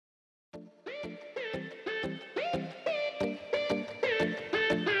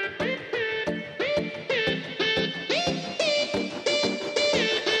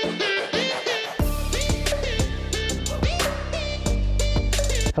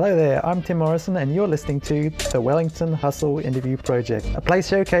Hello there, I'm Tim Morrison and you're listening to the Wellington Hustle Interview Project, a place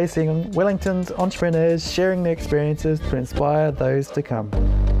showcasing Wellington's entrepreneurs sharing their experiences to inspire those to come.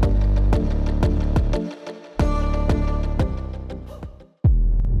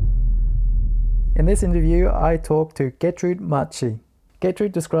 In this interview, I talk to Getrude Matshe.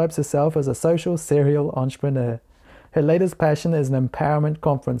 Getrude describes herself as a social serial entrepreneur. Her latest passion is an empowerment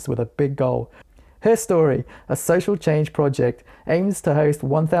conference with a big goal. HerStory, a social change project, aims to host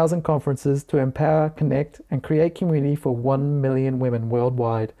 1,000 conferences to empower, connect, and create community for 1 million women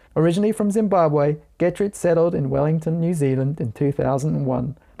worldwide. Originally from Zimbabwe, Getrude settled in Wellington, New Zealand in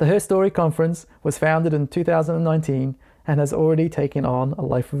 2001. The HerStory conference was founded in 2019 and has already taken on a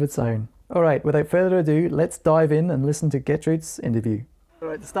life of its own. All right, without further ado, let's dive in and listen to Getrude's interview. All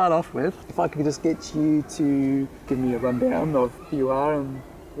right, to start off with, if I could just get you to give me a rundown of who you are and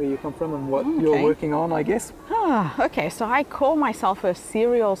where you come from and what you're working on, I guess. Okay, so I call myself a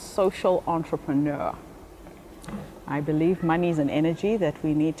serial social entrepreneur. I believe money is an energy that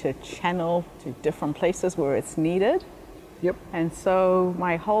we need to channel to different places where it's needed. Yep. And so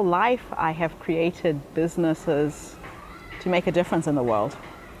my whole life I have created businesses to make a difference in the world.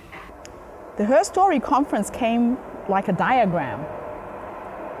 The HerStory conference came like a diagram.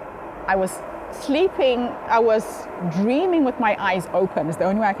 I was sleeping, I was dreaming with my eyes open, is the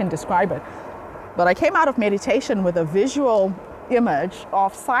only way I can describe it. But I came out of meditation with a visual image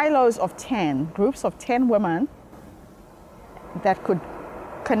of silos of 10, groups of 10 women that could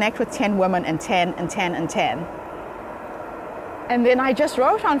connect with 10 women and 10 and 10 and 10. And then I just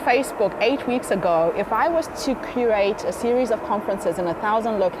wrote on Facebook 8 weeks ago, if I was to curate a series of conferences in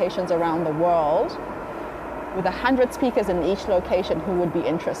 1,000 locations around the world, with 100 speakers in each location who would be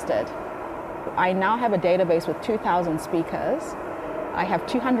interested. I now have a database with 2,000 speakers. I have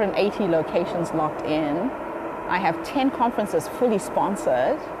 280 locations locked in. I have 10 conferences fully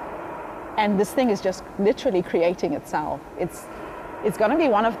sponsored. And this thing is just literally creating itself. It's going to be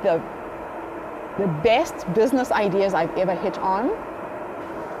one of the best business ideas I've ever hit on.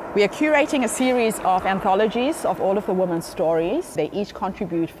 We are curating a series of anthologies of all of the women's stories. They each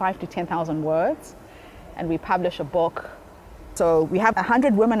contribute 5,000 to 10,000 words. And we publish a book. So we have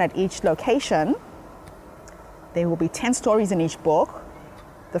 100 women at each location. There will be 10 stories in each book.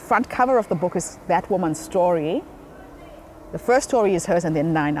 The front cover of the book is that woman's story. The first story is hers and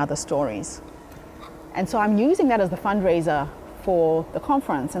then 9 other stories. And so I'm using that as the fundraiser for the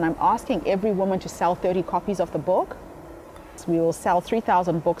conference, and I'm asking every woman to sell 30 copies of the book. So we will sell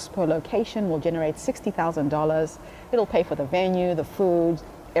 3,000 books per location. We'll generate $60,000. It'll pay for the venue, the food,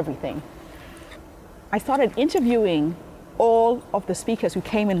 everything. I started interviewing all of the speakers who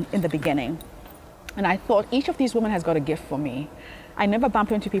came in the beginning. And I thought, each of these women has got a gift for me. I never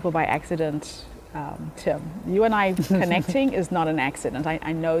bump into people by accident, Tim. You and I connecting is not an accident,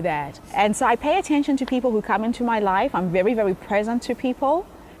 I know that. And so I pay attention to people who come into my life. I'm very, very present to people.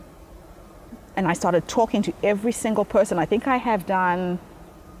 And I started talking to every single person. I think I have done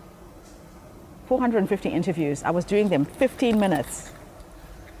 450 interviews. I was doing them 15 minutes.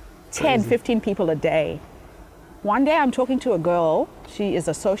 10, 15 people a day. One day I'm talking to a girl. She is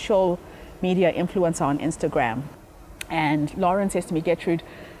a social media influencer on Instagram. And Lauren says to me, Getrude,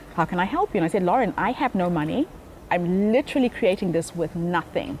 how can I help you? And I said, Lauren, I have no money. I'm literally creating this with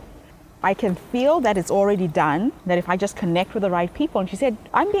nothing. I can feel that it's already done, that if I just connect with the right people. And she said,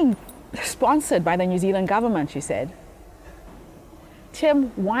 I'm being sponsored by the New Zealand government, she said. Tim,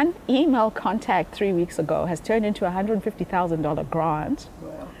 one email contact 3 weeks ago has turned into a $150,000 grant.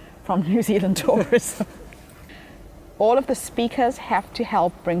 Wow. From New Zealand Tourism. All of the speakers have to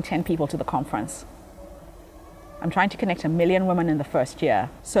help bring 10 people to the conference. I'm trying to connect 1 million women in the first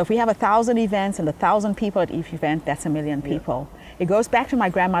year. So if we have 1,000 events and 1,000 people at each event, that's 1 million people. Yeah. It goes back to my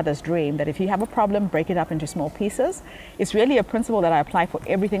grandmother's dream that if you have a problem, break it up into small pieces. It's really a principle that I apply for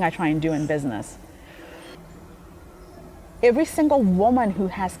everything I try and do in business. Every single woman who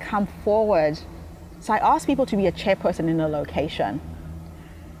has come forward, so I ask people to be a chairperson in a location.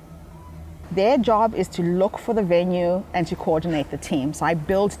 Their job is to look for the venue and to coordinate the team. So I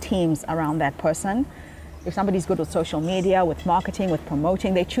build teams around that person. If somebody's good with social media, with marketing, with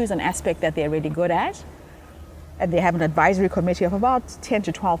promoting, they choose an aspect that they're really good at. And they have an advisory committee of about 10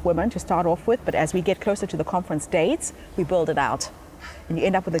 to 12 women to start off with. But as we get closer to the conference dates, we build it out. And you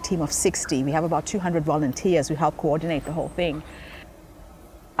end up with a team of 60. We have about 200 volunteers who help coordinate the whole thing.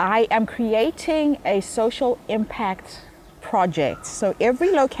 I am creating a social impact project. So every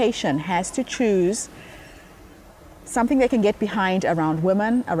location has to choose something they can get behind around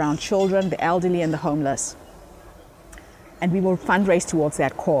women, around children, the elderly and the homeless. And we will fundraise towards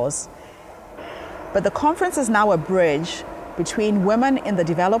that cause. But the conference is now a bridge between women in the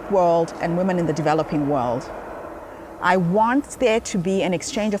developed world and women in the developing world. I want there to be an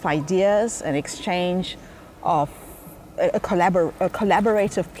exchange of ideas, an exchange of a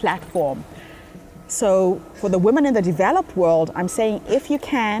collaborative platform. So for the women in the developed world, I'm saying if you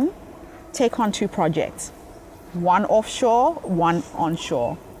can, take on 2 projects, one offshore, one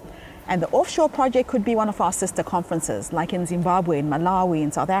onshore. And the offshore project could be one of our sister conferences, like in Zimbabwe, in Malawi,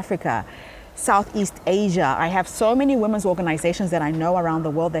 in South Africa, Southeast Asia. I have so many women's organizations that I know around the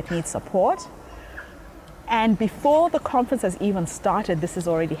world that need support. And before the conference has even started, this is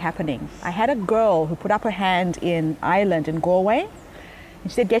already happening. I had a girl who put up her hand in Ireland, in Galway,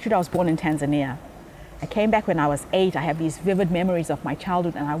 and she said, Getrude, I was born in Tanzania. I came back when I was 8. I have these vivid memories of my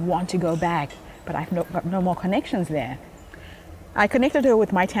childhood and I want to go back, but I've got no more connections there. I connected her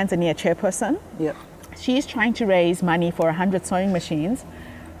with my Tanzania chairperson. Yep. She's trying to raise money for 100 sewing machines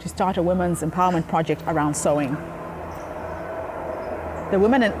to start a women's empowerment project around sewing. The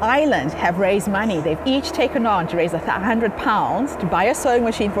women in Ireland have raised money. They've each taken on to raise £100 to buy a sewing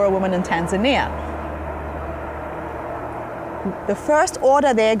machine for a woman in Tanzania. The first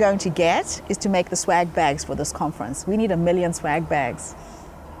order they're going to get is to make the swag bags for this conference. We need 1 million swag bags.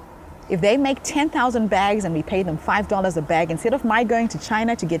 If they make 10,000 bags and we pay them $5 a bag, instead of my going to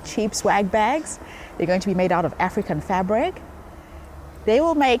China to get cheap swag bags, they're going to be made out of African fabric. They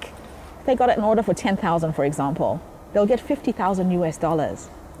will make, if they got an order for 10,000, for example, they'll get $50,000 US.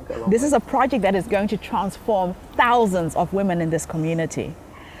 This is a project that is going to transform thousands of women in this community.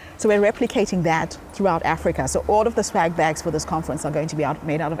 So we're replicating that throughout Africa. So all of the swag bags for this conference are going to be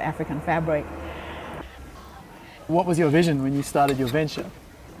made out of African fabric. What was your vision when you started your venture?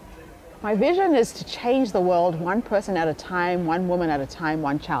 My vision is to change the world one person at a time, one woman at a time,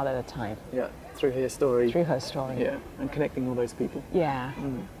 one child at a time. Yeah, through her story. Through her story. Yeah, and connecting all those people. Yeah.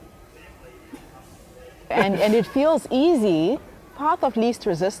 And it feels easy. Path of least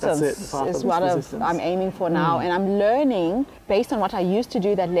resistance is what I'm aiming for now. And I'm learning, based on what I used to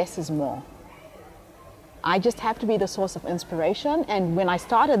do, that less is more. I just have to be the source of inspiration. And when I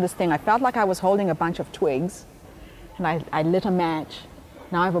started this thing, I felt like I was holding a bunch of twigs. And I lit a match.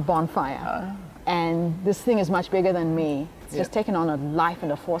 Now I have a bonfire. And this thing is much bigger than me. It's just taken on a life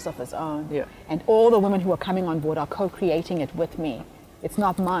and a force of its own. Yeah. And all the women who are coming on board are co-creating it with me. It's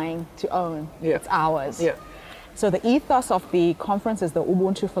not mine to own. Yeah. It's ours. Yeah. So the ethos of the conference is the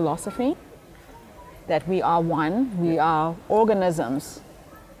Ubuntu philosophy, that we are one, we are organisms,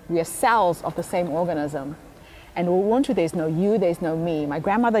 we are cells of the same organism. And Ubuntu, there's no you, there's no me. My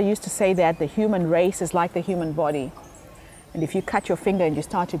grandmother used to say that the human race is like the human body. And if you cut your finger and you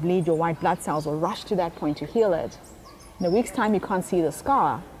start to bleed, your white blood cells will rush to that point to heal it. In a week's time, you can't see the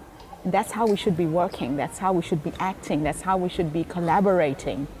scar. And that's how we should be working, that's how we should be acting, that's how we should be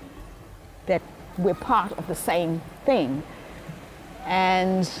collaborating. That we're part of the same thing.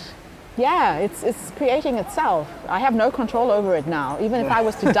 And yeah, it's creating itself. I have no control over it now. Even if I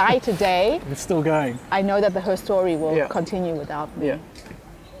was to die today, it's still going. I know that the HerStory will continue without me. Yeah.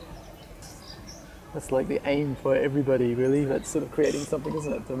 That's like the aim for everybody, really. That's sort of creating something,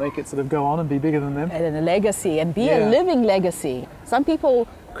 isn't it? To make it sort of go on and be bigger than them. And a legacy, and be a living legacy. Some people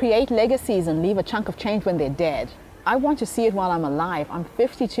create legacies and leave a chunk of change when they're dead. I want to see it while I'm alive. I'm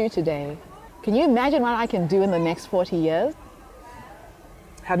 52 today. Can you imagine what I can do in the next 40 years?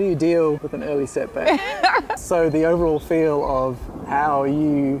 How do you deal with an early setback? So the overall feel of how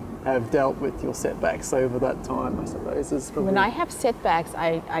you have dealt with your setbacks over that time, I suppose, is probably... When I have setbacks,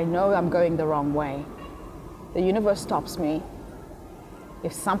 I know I'm going the wrong way. The universe stops me.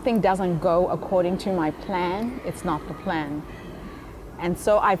 If something doesn't go according to my plan, it's not the plan. And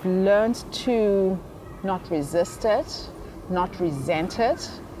so I've learned to not resist it, not resent it,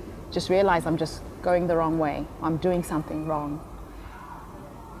 just realize I'm just going the wrong way. I'm doing something wrong.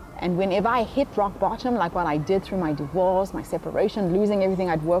 And whenever I hit rock bottom, like what I did through my divorce, my separation, losing everything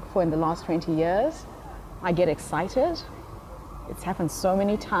I'd worked for in the last 20 years, I get excited. It's happened so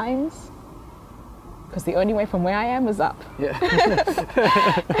many times, because the only way from where I am is up. Yeah.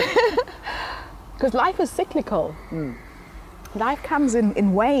 Because life is cyclical. Life comes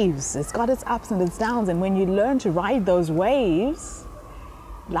in waves. It's got its ups and its downs. And when you learn to ride those waves,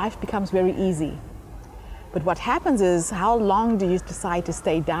 life becomes very easy. But what happens is, how long do you decide to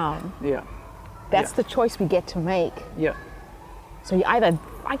stay down? Yeah. That's the choice we get to make. Yeah. So you either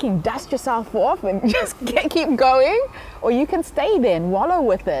fucking dust yourself off and just keep going, or you can stay there and wallow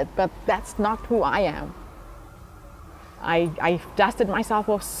with it, but that's not who I am. I've dusted myself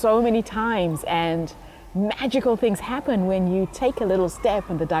off so many times, and magical things happen when you take a little step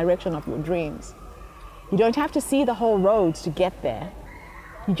in the direction of your dreams. You don't have to see the whole road to get there.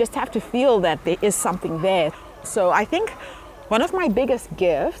 You just have to feel that there is something there. So I think One of my biggest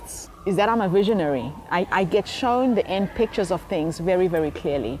gifts is that I'm a visionary. I get shown the end pictures of things very, very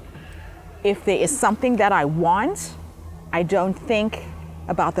clearly. If there is something that I want, I don't think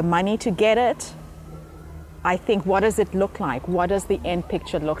about the money to get it. I think, what does it look like? What does the end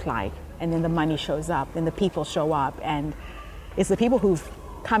picture look like? And then the money shows up, then the people show up. And it's the people who've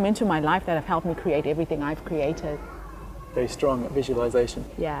come into my life that have helped me create everything I've created. Very strong at visualization.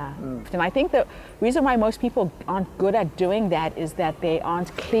 Yeah. And I think the reason why most people aren't good at doing that is that they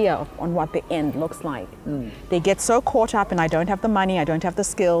aren't clear on what the end looks like. They get so caught up in, I don't have the money, I don't have the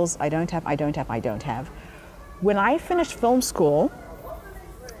skills, I don't have. When I finished film school,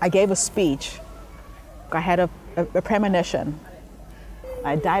 I gave a speech. I had a premonition.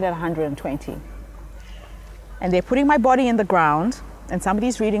 I died at 120. And they're putting my body in the ground, and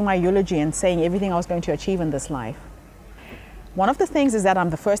somebody's reading my eulogy and saying everything I was going to achieve in this life. One of the things is that I'm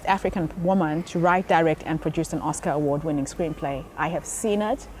the first African woman to write, direct, and produce an Oscar award-winning screenplay. I have seen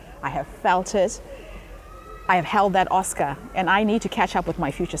it, I have felt it, I have held that Oscar, and I need to catch up with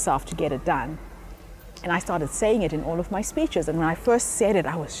my future self to get it done. And I started saying it in all of my speeches, and when I first said it,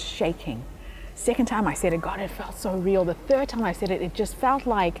 I was shaking. Second time I said it, God, it felt so real. The third time I said it, it just felt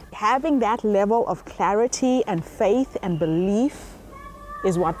like having that level of clarity and faith and belief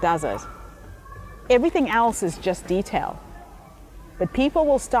is what does it. Everything else is just detail. But people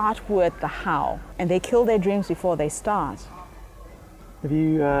will start with the how, and they kill their dreams before they start. Have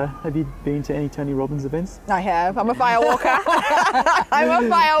you been to any Tony Robbins events? I have. I'm a firewalker. I'm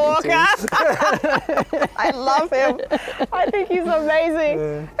a firewalker. I love him. I think he's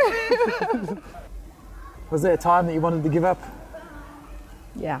amazing. Was there a time that you wanted to give up?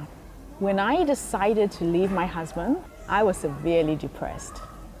 Yeah. When I decided to leave my husband, I was severely depressed,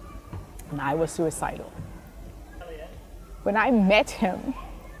 and I was suicidal. When I met him,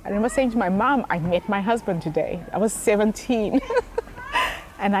 I remember saying to my mom, I met my husband today. I was 17.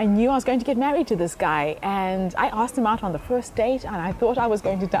 And I knew I was going to get married to this guy. And I asked him out on the first date, and I thought I was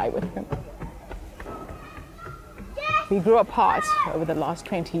going to die with him. We grew apart over the last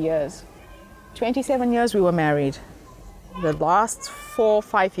 20 years. 27 years we were married. The last 4 or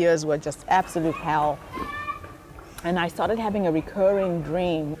 5 years were just absolute hell. And I started having a recurring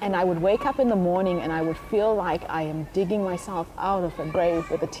dream. And I would wake up in the morning and I would feel like I am digging myself out of a grave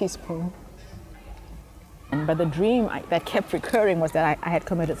with a teaspoon. But the dream that kept recurring was that I had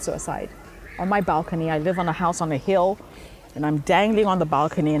committed suicide. On my balcony, I live on a house on a hill, and I'm dangling on the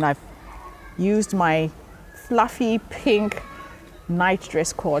balcony, and I've used my fluffy pink night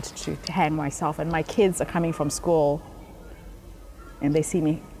dress cord to hang myself. And my kids are coming from school, and they see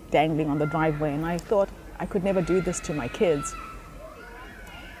me dangling on the driveway, and I thought, I could never do this to my kids.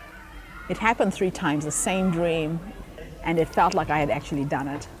 It happened 3 times, the same dream, and it felt like I had actually done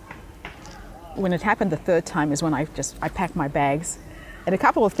it. When it happened the 3rd time is when I packed my bags. And a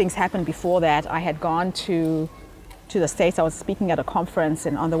couple of things happened before that. I had gone to the States. I was speaking at a conference,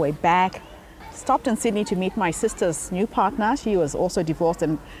 and on the way back, stopped in Sydney to meet my sister's new partner. She was also divorced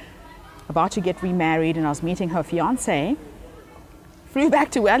and about to get remarried, and I was meeting her fiance. Flew back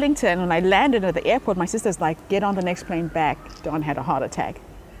to Wellington. When I landed at the airport, my sister's like, get on the next plane back. Don had a heart attack.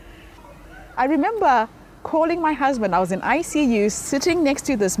 I remember calling my husband. I was in ICU sitting next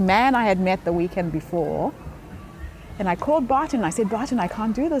to this man I had met the weekend before. And I called Barton. I said, Barton, I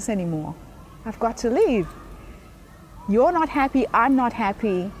can't do this anymore. I've got to leave. You're not happy, I'm not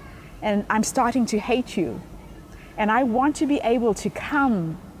happy, and I'm starting to hate you. And I want to be able to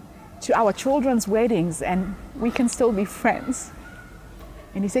come to our children's weddings and we can still be friends.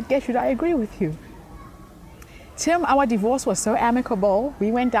 And he said, Getrude, I agree with you. Tim, our divorce was so amicable. We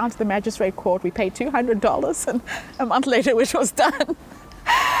went down to the magistrate court. We paid $200, and a month later it was done.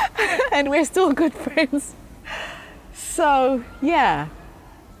 And we're still good friends. So, yeah,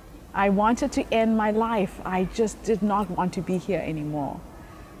 I wanted to end my life. I just did not want to be here anymore.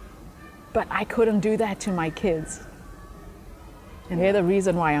 But I couldn't do that to my kids. And they're the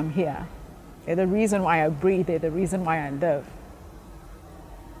reason why I'm here. They're the reason why I breathe. They're the reason why I live.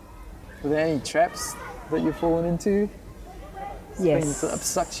 Were there any traps that you've fallen into? Yes. Sort of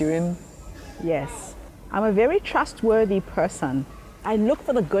sucks you in? Yes. I'm a very trustworthy person. I look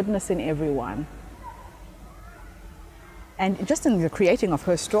for the goodness in everyone. And just in the creating of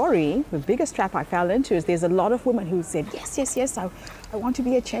HerStory, the biggest trap I fell into is there's a lot of women who said, yes, I want to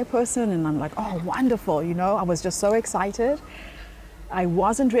be a chairperson. And I'm like, oh, wonderful. You know, I was just so excited. I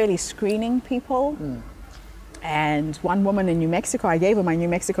wasn't really screening people. And one woman in New Mexico, I gave her my New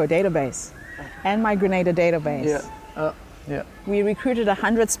Mexico database and my Grenada database. Yeah. We recruited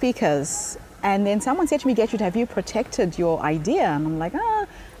 100 speakers. And then someone said to me, Getrude, have you protected your idea? And I'm like,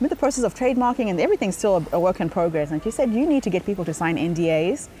 I'm in the process of trademarking and everything's still a work in progress. And she said, you need to get people to sign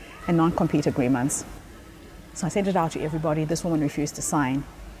NDAs and non-compete agreements. So I sent it out to everybody. This woman refused to sign.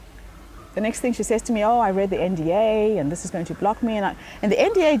 The next thing she says to me, oh, I read the NDA and this is going to block me. And the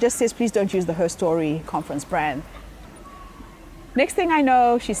NDA just says, please don't use the HerStory conference brand. Next thing I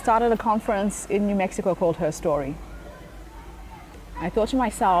know, she started a conference in New Mexico called HerStory. I thought to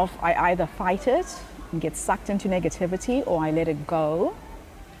myself, I either fight it and get sucked into negativity or I let it go.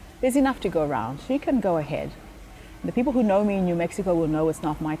 There's enough to go around. She can go ahead. The people who know me in New Mexico will know it's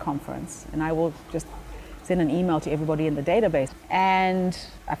not my conference. And I will just send an email to everybody in the database. And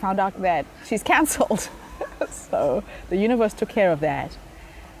I found out that she's canceled. So the universe took care of that.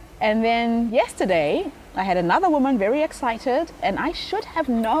 And then yesterday, I had another woman very excited, and I should have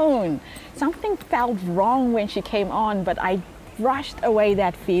known. Something felt wrong when she came on, but I brushed away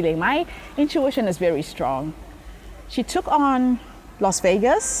that feeling. My intuition is very strong. She took on Las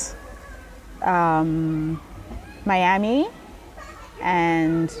Vegas, Miami,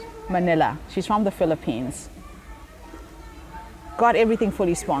 and Manila. She's from the Philippines. Got everything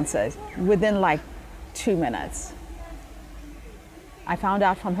fully sponsored within like 2 minutes. I found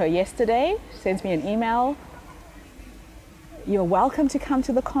out from her yesterday. She sends me an email. You're welcome to come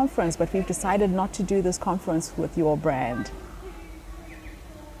to the conference, but we've decided not to do this conference with your brand.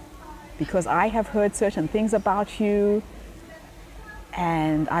 Because I have heard certain things about you,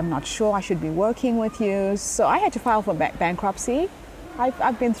 and I'm not sure I should be working with you. So I had to file for bankruptcy.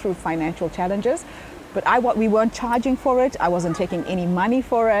 I've been through financial challenges, but we weren't charging for it. I wasn't taking any money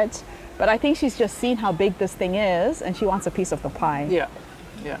for it. But I think she's just seen how big this thing is, and she wants a piece of the pie. Yeah.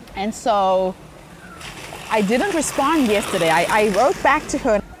 And so I didn't respond yesterday. I wrote back to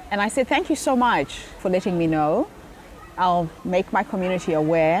her, and I said, thank you so much for letting me know. I'll make my community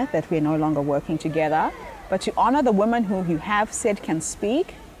aware that we're no longer working together. But to honor the women who you have said can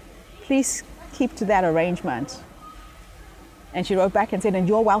speak, please keep to that arrangement. And she wrote back and said, and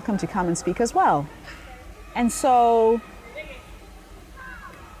you're welcome to come and speak as well. And so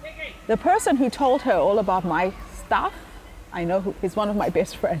the person who told her all about my stuff, I know who is one of my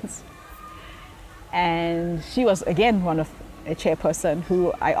best friends. And she was, again, a chairperson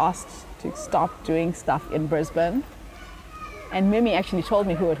who I asked to stop doing stuff in Brisbane. And Mimi actually told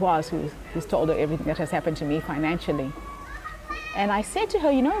me who it was who's told her everything that has happened to me financially. And I said to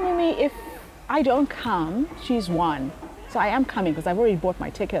her, you know, Mimi, if I don't come, she's won. So I am coming because I've already bought my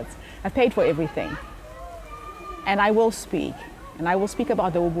tickets. I've paid for everything. And I will speak. And I will speak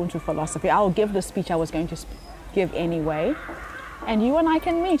about the Ubuntu philosophy. I will give the speech I was going to give anyway. And you and I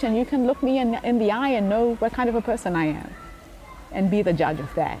can meet and you can look me in the eye and know what kind of a person I am and be the judge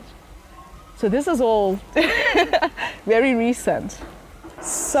of that. So this is all very recent.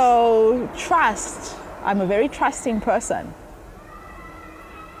 So trust. I'm a very trusting person.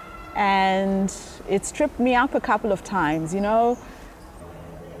 And it's tripped me up a couple of times, you know.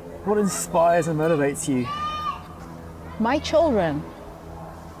 What inspires and motivates you? My children.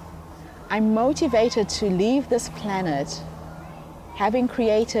 I'm motivated to leave this planet having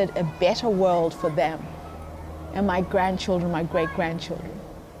created a better world for them and my grandchildren, my great-grandchildren.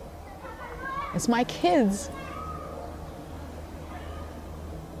 It's my kids.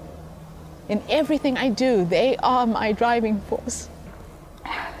 In everything I do, they are my driving force.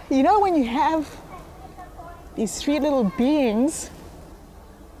 You know, when you have these three little beings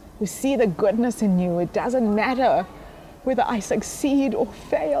who see the goodness in you, it doesn't matter whether I succeed or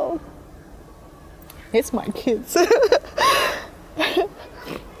fail. It's my kids.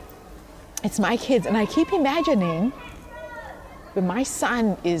 It's my kids. And I keep imagining when my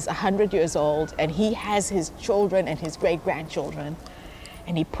son is 100 years old and he has his children and his great-grandchildren,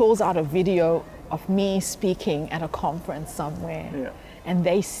 and he pulls out a video of me speaking at a conference somewhere. Yeah. And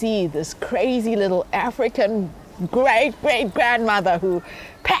they see this crazy little African great-great-grandmother who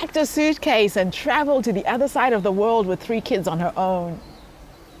packed a suitcase and traveled to the other side of the world with 3 kids on her own.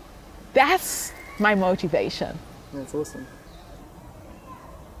 That's my motivation. That's awesome.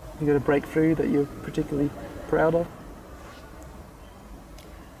 You got a breakthrough that you're particularly proud of?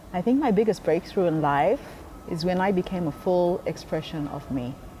 I think my biggest breakthrough in life is when I became a full expression of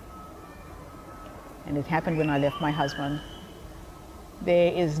me. And it happened when I left my husband.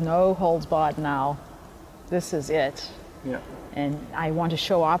 There is no holds barred now. This is it. Yeah. And I want to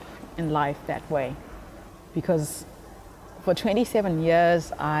show up in life that way. Because for 27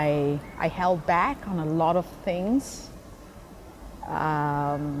 years, I held back on a lot of things.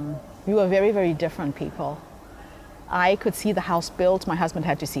 We were very, very different people. I could see the house built, my husband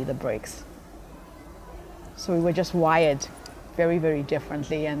had to see the bricks. So we were just wired very, very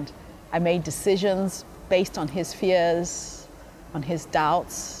differently. And I made decisions based on his fears. on his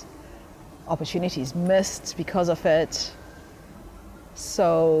doubts, opportunities missed because of it.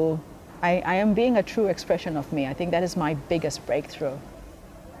 So I am being a true expression of me. I think that is my biggest breakthrough.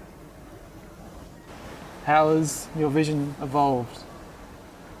 How has your vision evolved?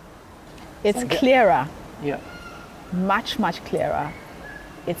 It's clearer. Yeah. Much, much clearer.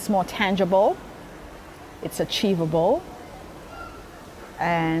 It's more tangible. It's achievable.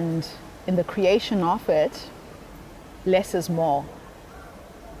 And in the creation of it, less is more.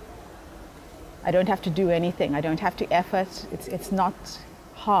 I don't have to do anything. I don't have to effort. It's not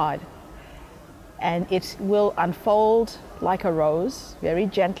hard. And it will unfold like a rose, very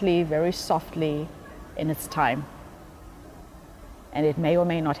gently, very softly, in its time. And it may or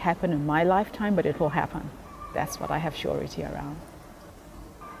may not happen in my lifetime, but it will happen. That's what I have surety around.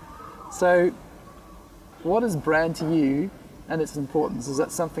 So, what is brand to you and its importance? Is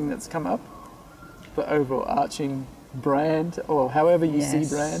that something that's come up? The overarching brand, or however you see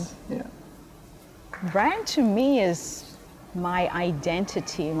brand? Yeah. Brand to me is my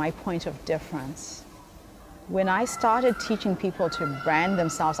identity, my point of difference. When I started teaching people to brand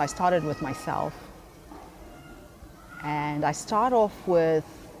themselves, I started with myself. And I start off with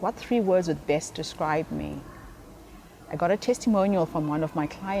what 3 words would best describe me. I got a testimonial from one of my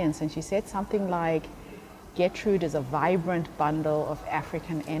clients, and she said something like, Getrude is a vibrant bundle of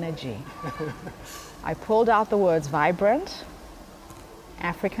African energy. I pulled out the words vibrant,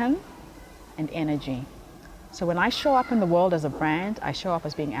 African, and energy. So when I show up in the world as a brand, I show up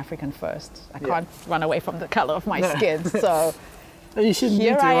as being African first. I can't run away from the color of my skin. So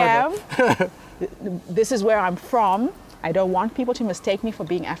here I am. This is where I'm from. I don't want people to mistake me for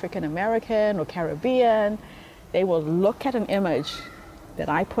being African American or Caribbean. They will look at an image that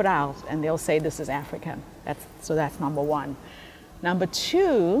I put out and they'll say this is African. That's number 1. Number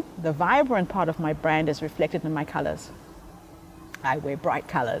 2, the vibrant part of my brand is reflected in my colors. I wear bright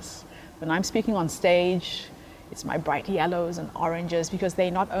colors. When I'm speaking on stage, it's my bright yellows and oranges because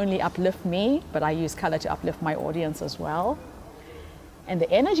they not only uplift me, but I use color to uplift my audience as well. And the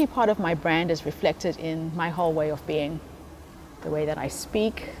energy part of my brand is reflected in my whole way of being. The way that I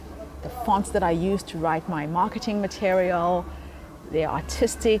speak, the fonts that I use to write my marketing material, they're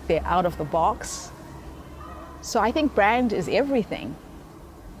artistic, they're out of the box. So I think brand is everything.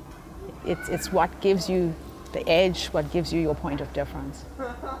 It's what gives you the edge, what gives you your point of difference.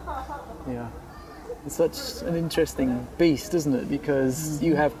 Yeah. It's such an interesting beast, isn't it? Because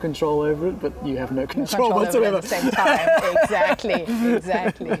you have control over it, but you have no control whatsoever. At the same time.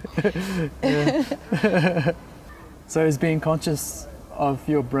 Exactly. So is being conscious of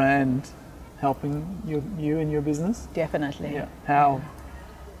your brand helping you in your business? Definitely. Yeah. How?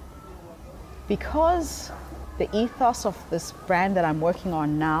 Because the ethos of this brand that I'm working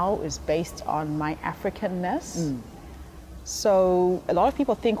on now is based on my Africanness. So a lot of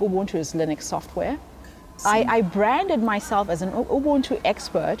people think Ubuntu is Linux software. I branded myself as an Ubuntu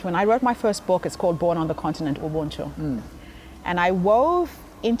expert. When I wrote my first book, it's called Born on the Continent Ubuntu. And I wove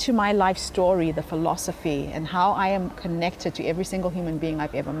into my life story the philosophy and how I am connected to every single human being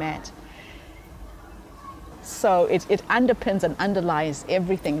I've ever met. So it underpins and underlies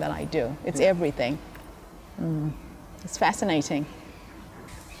everything that I do. It's everything. It's fascinating.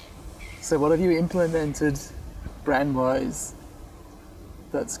 So what have you implemented brand-wise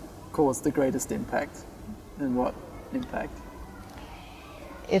that's caused the greatest impact? And what impact?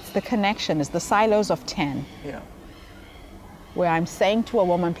 It's the connection, it's the silos of 10. Yeah. Where I'm saying to a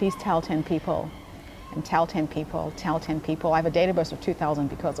woman, please tell 10 people, and tell 10 people, tell 10 people. I have a database of 2,000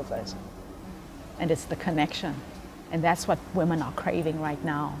 because of it. And it's the connection. And that's what women are craving right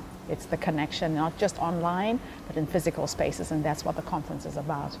now. It's the connection, not just online, but in physical spaces, and that's what the conference is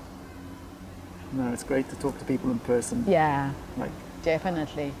about. No, it's great to talk to people in person. Yeah, Like,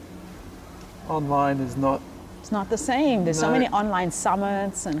 definitely. online is not... It's not the same. There's so No. many online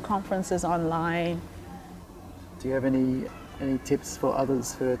summits and conferences online. Do you have any tips for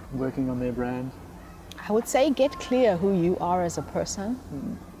others who are working on their brand? I would say get clear who you are as a person,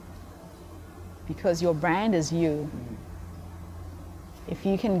 because your brand is you. If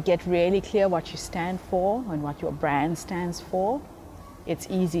you can get really clear what you stand for and what your brand stands for, it's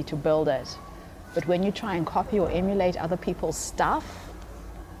easy to build it. But when you try and copy or emulate other people's stuff,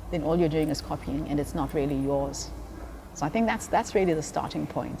 then all you're doing is copying and it's not really yours. So I think that's really the starting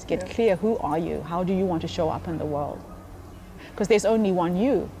point. Get clear, who are you? How do you want to show up in the world? Because there's only one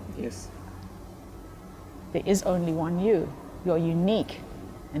you. Yes. There is only one you. You're unique.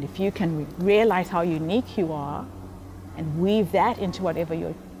 And if you can realize how unique you are and weave that into whatever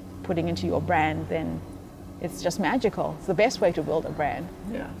you're putting into your brand, then it's just magical. It's the best way to build a brand.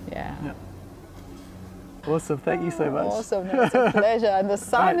 Yeah. Yeah. Awesome. Thank you so much. Awesome. No, it's a pleasure. And the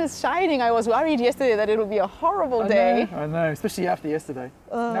sun is shining. I was worried yesterday that it would be a horrible day. I know, especially after yesterday.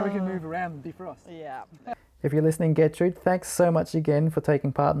 Now we can move around and defrost. Yeah. If you're listening, Getrude, thanks so much again for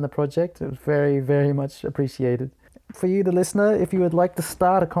taking part in the project. It was very, very much appreciated. For you, the listener, if you would like to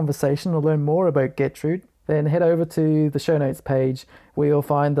start a conversation or learn more about Getrude, then head over to the show notes page where you'll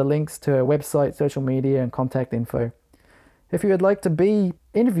find the links to her website, social media, and contact info. If you would like to be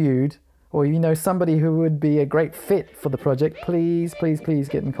interviewed, or you know somebody who would be a great fit for the project, please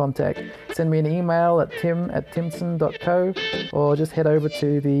get in contact. Send me an email at tim@timson.co, or just head over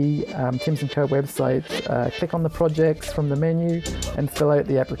to the Timson Co website, click on the projects from the menu and fill out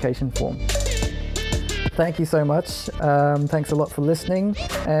the application form. Thank you so much. Thanks a lot for listening,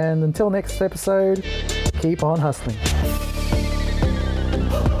 and until next episode, keep on hustling.